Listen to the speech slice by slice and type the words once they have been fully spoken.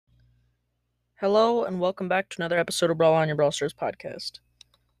Hello and welcome back to another episode of Brawl on Your Brawl Stars podcast.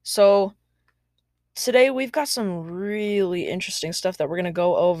 So, today we've got some really interesting stuff that we're going to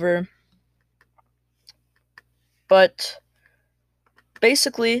go over. But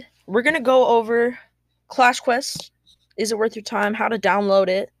basically, we're going to go over Clash Quest. Is it worth your time? How to download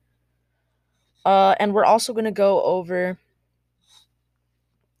it? And we're also going to go over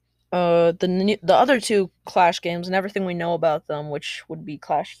the other two Clash games and everything we know about them, which would be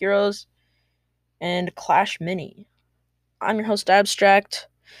Clash Heroes and Clash Mini. I'm your host, Abstract.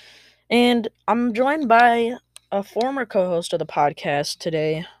 And I'm joined by a former co-host of the podcast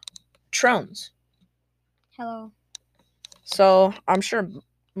today, Trones. Hello. So I'm sure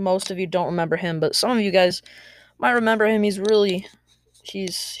most of you don't remember him, but some of you guys might remember him. He hasn't been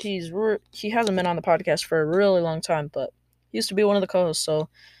on the podcast for a really long time, but he used to be one of the co-hosts, so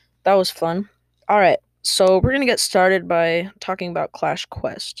that was fun. All right, so we're gonna get started by talking about Clash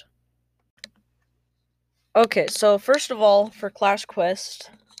Quest. Okay, so first of all, for Clash Quest,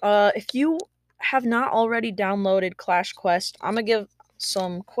 if you have not already downloaded Clash Quest, I'm gonna give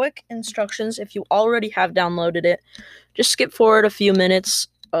some quick instructions. If you already have downloaded it, just skip forward a few minutes.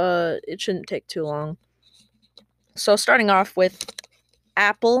 It shouldn't take too long. So starting off with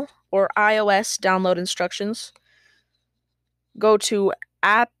Apple or iOS download instructions, go to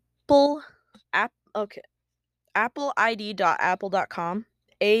Apple okay, appleid.apple.com.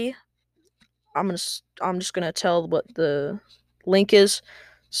 I'm just gonna tell what the link is.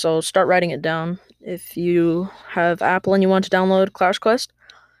 So start writing it down if you have Apple and you want to download Clash Quest.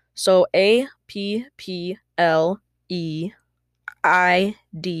 So appleid.apple.com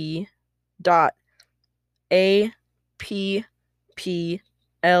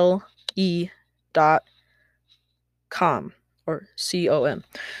or com.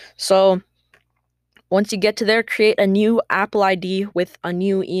 So once you get to there, create a new Apple ID with a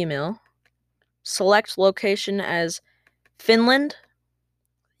new email. Select location as Finland.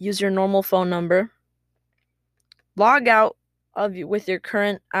 Use your normal phone number. Log out with your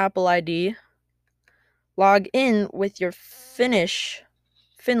current Apple ID. Log in with your Finnish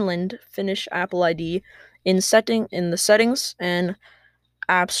Apple ID in the settings and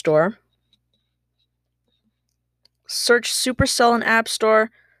App Store. Search Supercell in App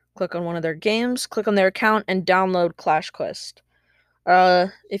Store. Click on one of their games. Click on their account and download Clash Quest.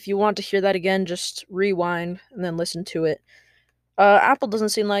 If you want to hear that again, just rewind and then listen to it. Apple doesn't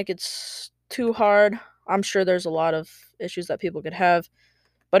seem like it's too hard. I'm sure there's a lot of issues that people could have.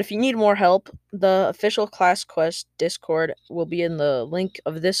 But if you need more help, the official Clash Quest Discord will be in the link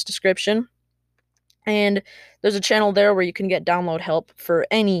of this description. And there's a channel there where you can get download help for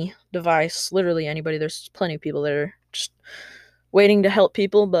any device, literally anybody. There's plenty of people that are just waiting to help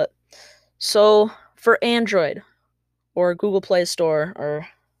people. But so for Android or Google Play Store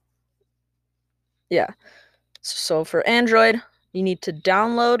so for Android, you need to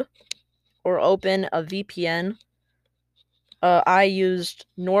download or open a VPN. I used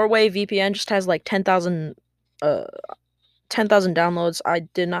Norway VPN, just has like 10,000 downloads. I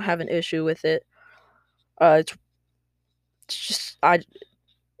did not have an issue with it. It's just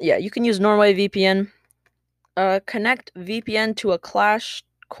you can use Norway VPN. Connect VPN to a Clash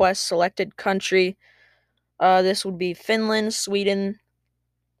Quest selected country. This would be Finland, Sweden,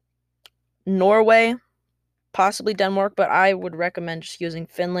 Norway, possibly Denmark, but I would recommend just using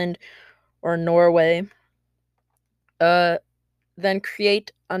Finland or Norway. Then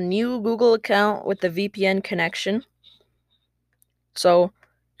create a new Google account with the VPN connection. So,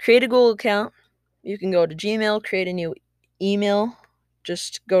 create a Google account. You can go to Gmail, create a new email.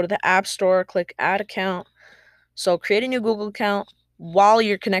 Just go to the App Store, click Add Account. So, create a new Google account while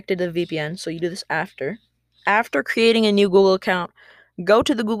you're connected to the VPN. So, you do this after. After creating a new Google account, go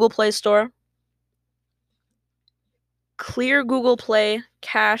to the Google Play Store. Clear Google Play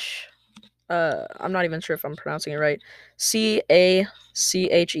cache. I'm not even sure if I'm pronouncing it right. CACHE.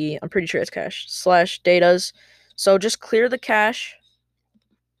 I'm pretty sure it's cache. /datas. So just clear the cache.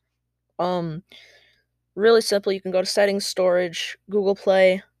 Really simple. You can go to settings, storage, Google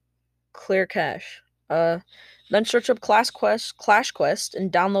Play, clear cache. Then search up Clash Quest,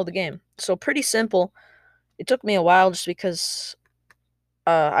 and download the game. So pretty simple. It took me a while just because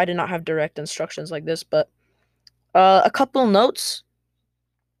I did not have direct instructions like this, but a couple notes.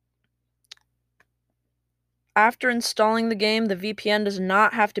 After installing the game, the VPN does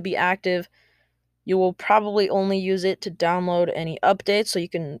not have to be active. You will probably only use it to download any updates, so you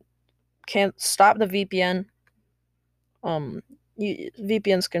can't stop the VPN.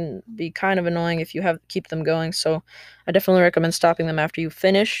 VPNs can be kind of annoying if you keep them going, so I definitely recommend stopping them after you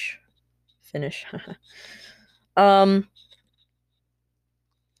finish.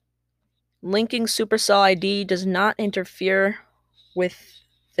 linking Supercell ID does not interfere with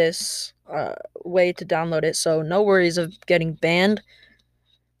this way to download it, so no worries of getting banned.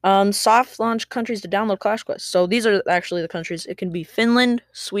 Soft launch countries to download Clash Quest. So these are actually the countries. It can be Finland,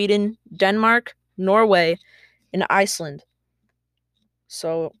 Sweden, Denmark, Norway, and Iceland.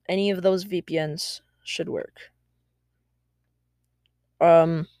 So any of those VPNs should work.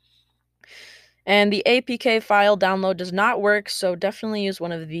 And the APK file download does not work, so definitely use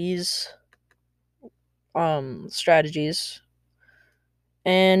one of these strategies.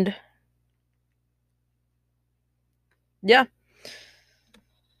 And yeah.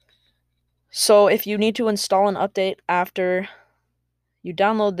 So if you need to install an update after you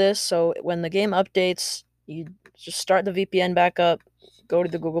download this, so when the game updates, you just start the VPN back up, go to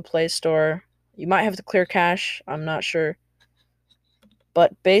the Google Play Store. You might have to clear cache, I'm not sure.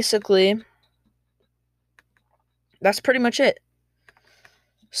 But basically, that's pretty much it.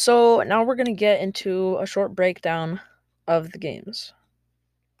 So now we're going to get into a short breakdown of the games.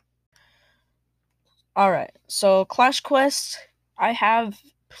 Alright, so Clash Quest, I have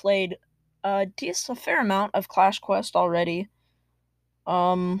played a fair amount of Clash Quest already.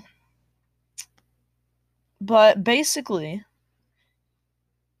 But basically,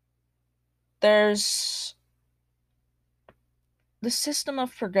 there's the system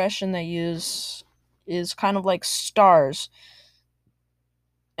of progression they use is kind of like stars.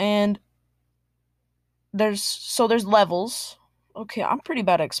 And there's levels. Okay, I'm pretty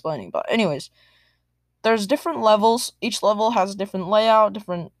bad at explaining, but anyways, there's different levels. Each level has a different layout,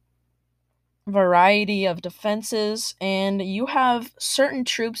 different variety of defenses, and you have certain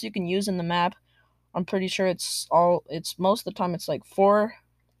troops you can use in the map. I'm pretty sure it's most of the time it's like 4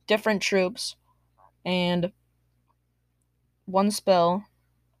 different troops and 1 spell,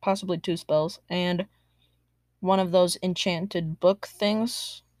 possibly 2 spells, and one of those enchanted book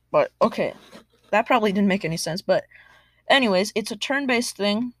things. But okay, that probably didn't make any sense. But anyways, it's a turn-based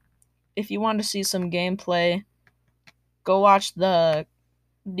thing. If you want to see some gameplay, go watch the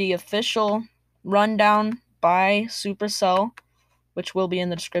official rundown by Supercell, which will be in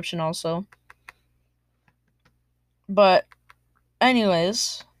the description also. But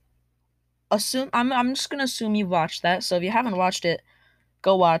anyways, I'm just gonna assume you've watched that. So if you haven't watched it,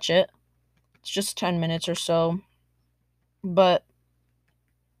 go watch it. It's just 10 minutes or so. But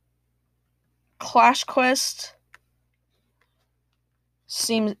Clash Quest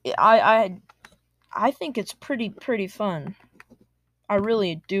seems I think it's pretty fun. I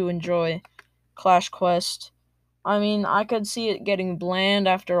really do enjoy Clash Quest. I mean, I could see it getting bland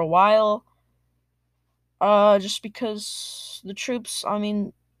after a while. Just because the troops, I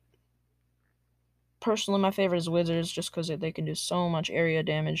mean, personally my favorite is Wizards just because they can do so much area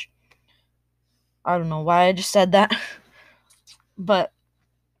damage. I don't know why I just said that. But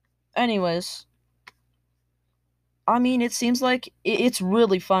anyways, I mean, it seems like it's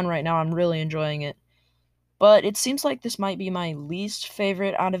really fun right now. I'm really enjoying it. But it seems like this might be my least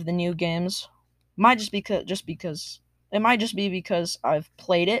favorite out of the new games. Might just because it might just be because I've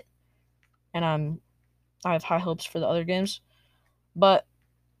played it and I have high hopes for the other games. But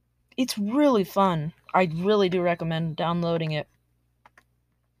it's really fun. I really do recommend downloading it.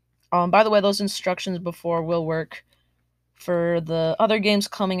 By the way, those instructions before will work for the other games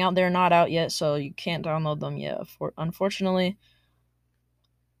coming out. They're not out yet, so you can't download them yet, unfortunately.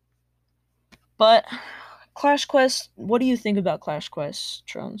 But Clash Quest, what do you think about Clash Quest,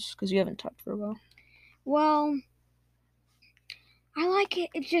 Trones? Because you haven't talked for a while. Well, I like it.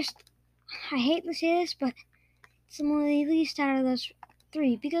 It just, I hate to say this, but it's the least out of those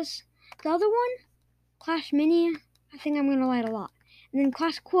 3 because the other one, Clash Mini, I think I'm gonna like a lot. And then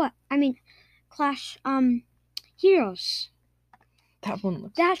Clash Heroes. That one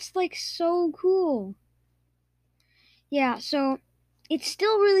looks... That's like so cool. Yeah, so it's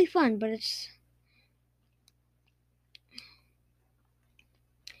still really fun, but it's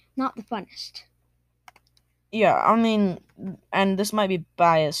not the funnest. Yeah, I mean, and this might be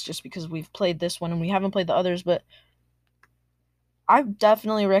biased just because we've played this one and we haven't played the others, but I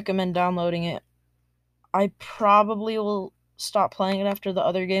definitely recommend downloading it. I probably will stop playing it after the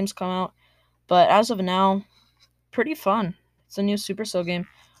other games come out, but as of now, pretty fun. It's a new Supercell game.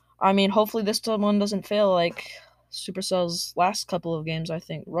 I mean, hopefully this one doesn't fail like Supercell's last couple of games, I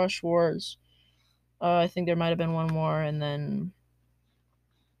think. Rush Wars. I think there might have been one more, and then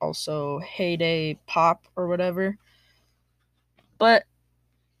also Heyday Pop or whatever. But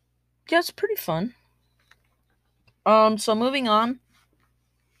yeah, it's pretty fun. So moving on.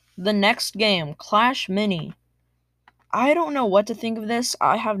 The next game, Clash Mini. I don't know what to think of this.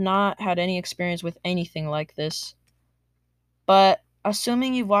 I have not had any experience with anything like this. But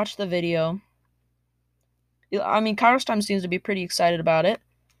assuming you've watched the video, I mean, Kairos Time seems to be pretty excited about it.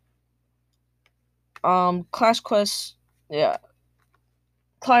 Clash Quest, yeah,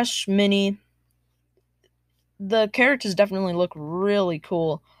 Clash Mini. The characters definitely look really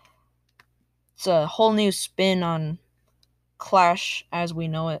cool. It's a whole new spin on Clash as we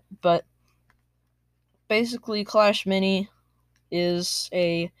know it. But basically, Clash Mini is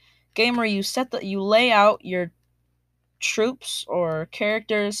a game where you lay out your troops or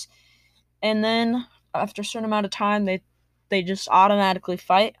characters, and then after a certain amount of time, they just automatically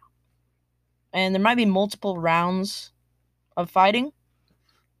fight. And there might be multiple rounds of fighting,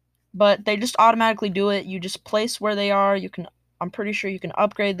 but they just automatically do it. You just place where they are. I'm pretty sure you can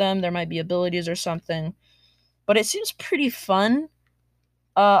upgrade them. There might be abilities or something, but it seems pretty fun.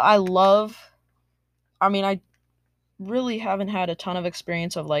 I love. I mean, I really haven't had a ton of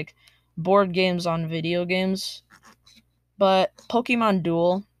experience of like board games on video games, but Pokemon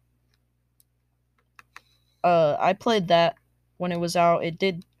Duel. I played that when it was out. It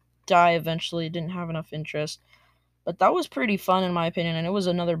did die eventually. It didn't have enough interest, but that was pretty fun in my opinion, and it was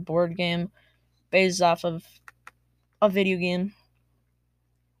another board game based off of a video game,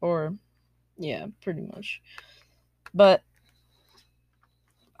 or yeah, pretty much. But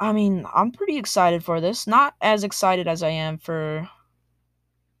I mean, I'm pretty excited for this. Not as excited as I am for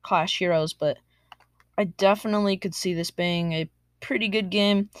Clash Heroes, but I definitely could see this being a pretty good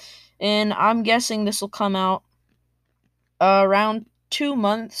game. And I'm guessing this will come out around 2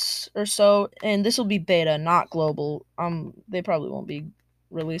 months or so, and this will be beta, not global. They probably won't be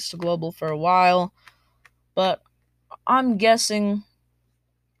released to global for a while, but I'm guessing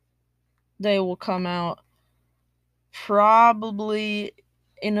they will come out probably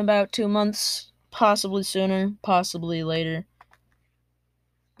in about 2 months, possibly sooner, possibly later.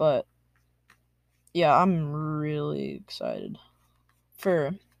 But yeah, I'm really excited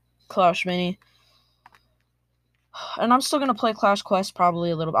for Clash Mini. And I'm still gonna play Clash Quest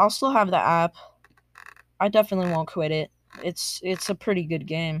probably a little bit. I'll still have the app. I definitely won't quit it. It's a pretty good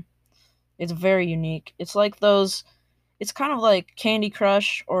game. It's very unique. It's like those. It's kind of like Candy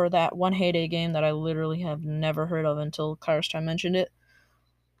Crush or that One Heyday game that I literally have never heard of until Kairos Time mentioned it.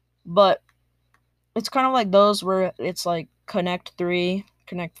 But it's kind of like those where it's like connect 3,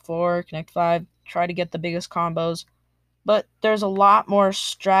 connect 4, connect 5, try to get the biggest combos. But there's a lot more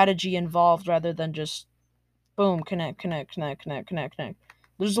strategy involved rather than just boom, connect, connect, connect, connect, connect, connect.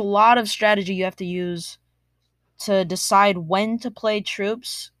 There's a lot of strategy you have to use to decide when to play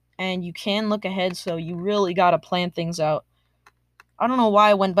troops, and you can look ahead, so you really gotta plan things out. I don't know why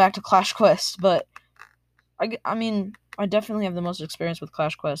I went back to Clash Quest, but I mean, I definitely have the most experience with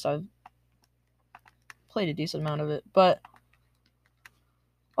Clash Quest. I've played a decent amount of it, but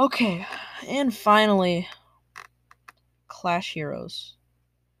okay, and finally, Clash Heroes.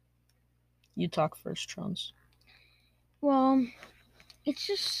 You talk first, Trones. Well, it's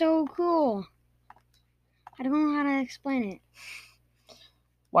just so cool. I don't know how to explain it.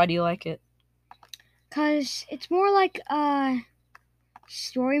 Why do you like it? Because it's more like a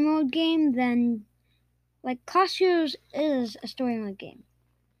story mode game than. Like, Clash Heroes is a story mode game.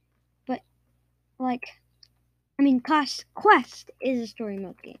 But, like, I mean, Clash Quest is a story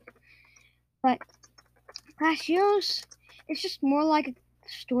mode game. But Clash Heroes, it's just more like a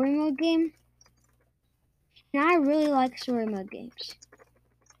story mode game. And I really like story mode games.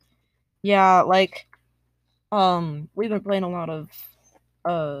 Yeah, like, we've been playing a lot of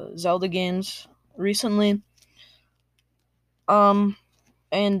Zelda games recently. Um,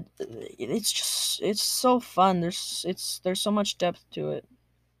 and it's so fun. There's so much depth to it.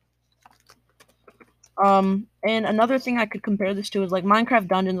 And another thing I could compare this to is like Minecraft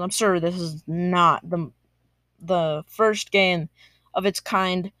Dungeons. I'm sure this is not the first game of its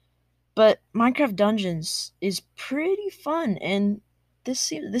kind, but Minecraft Dungeons is pretty fun, and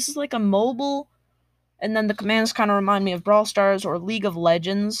this is like a mobile, and then the commands kind of remind me of Brawl Stars or League of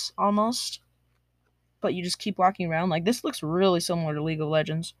Legends almost, but you just keep walking around. Like this looks really similar to League of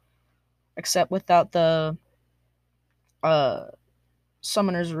Legends, except without the uh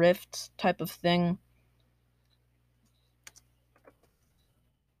Summoner's Rift type of thing.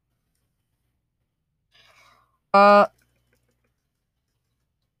 Uh,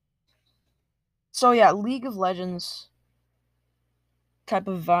 so yeah, League of Legends type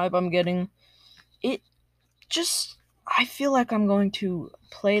of vibe I'm getting. It just I feel like I'm going to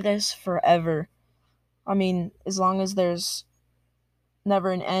play this forever. I mean, as long as there's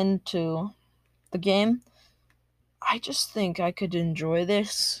never an end to the game, I just think I could enjoy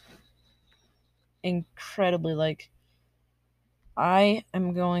this incredibly. Like, I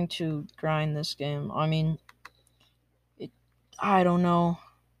am going to grind this game. I mean, it, I don't know.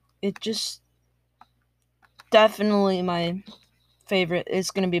 It just definitely my favorite.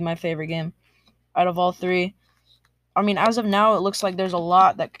 It's going to be my favorite game out of all three. I mean, as of now, it looks like there's a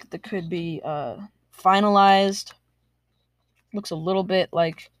lot that could be finalized. Looks a little bit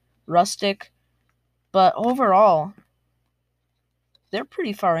like rustic, but overall, they're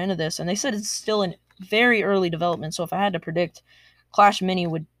pretty far into this, and they said it's still in very early development. So if I had to predict, Clash Mini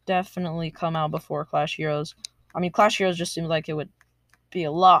would definitely come out before Clash Heroes. I mean, Clash Heroes just seems like it would be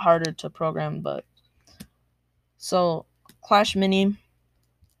a lot harder to program, but so Clash Mini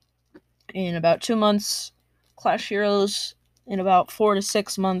in about 2 months, Clash Heroes in about 4 to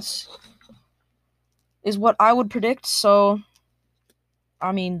 6 months is what I would predict. So,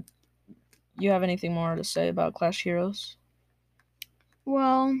 I mean, you have anything more to say about Clash Heroes?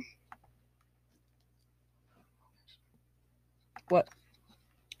 Well, What?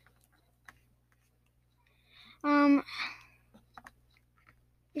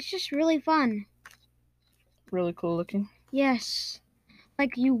 It's just really fun. Really cool looking. Yes.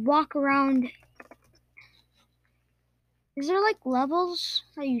 Like you walk around. Is there like levels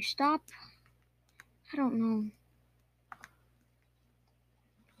that you stop? I don't know.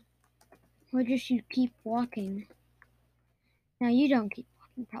 Or just you keep walking. Now you don't keep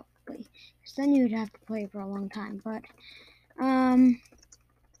walking probably. Because then you would have to play for a long time. But yeah,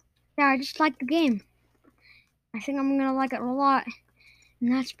 I just like the game. I think I'm gonna like it a lot.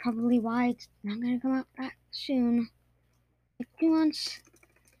 And that's probably why it's not gonna come out that soon. Like 2 months.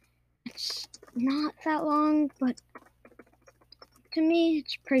 It's not that long, but to me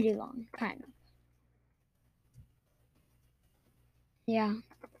it's pretty long, kind of. Yeah.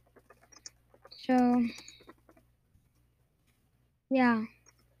 So yeah.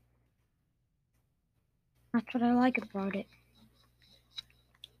 That's what I like about it.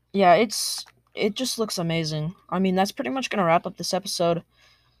 Yeah, it just looks amazing. I mean, that's pretty much gonna wrap up this episode.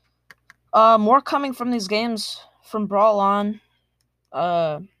 More coming from these games from Brawl On,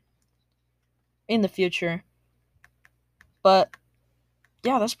 in the future. But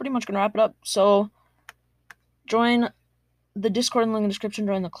yeah, that's pretty much gonna wrap it up. So join the Discord in the link in the description.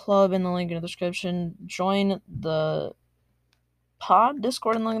 Join the club in the link in the description. Join the pod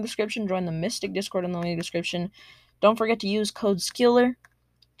Discord in the link in the description. Join the Mystic Discord in the link in the description. Don't forget to use code Skiller.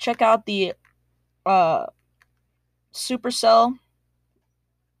 Check out the Supercell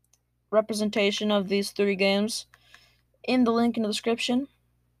representation of these 3 games in the link in the description.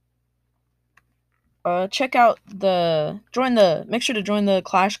 Check out make sure to join the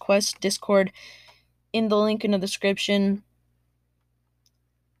Clash Quest Discord in the link in the description.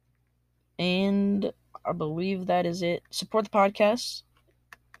 And I believe that is it. Support the podcast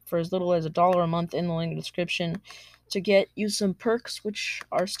for as little as $1 a month in the link in the description to get you some perks, which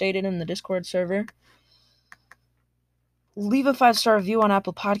are stated in the Discord server. Leave a 5-star review on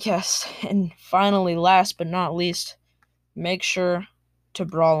Apple Podcasts. And finally, last but not least, make sure to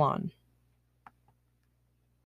brawl on.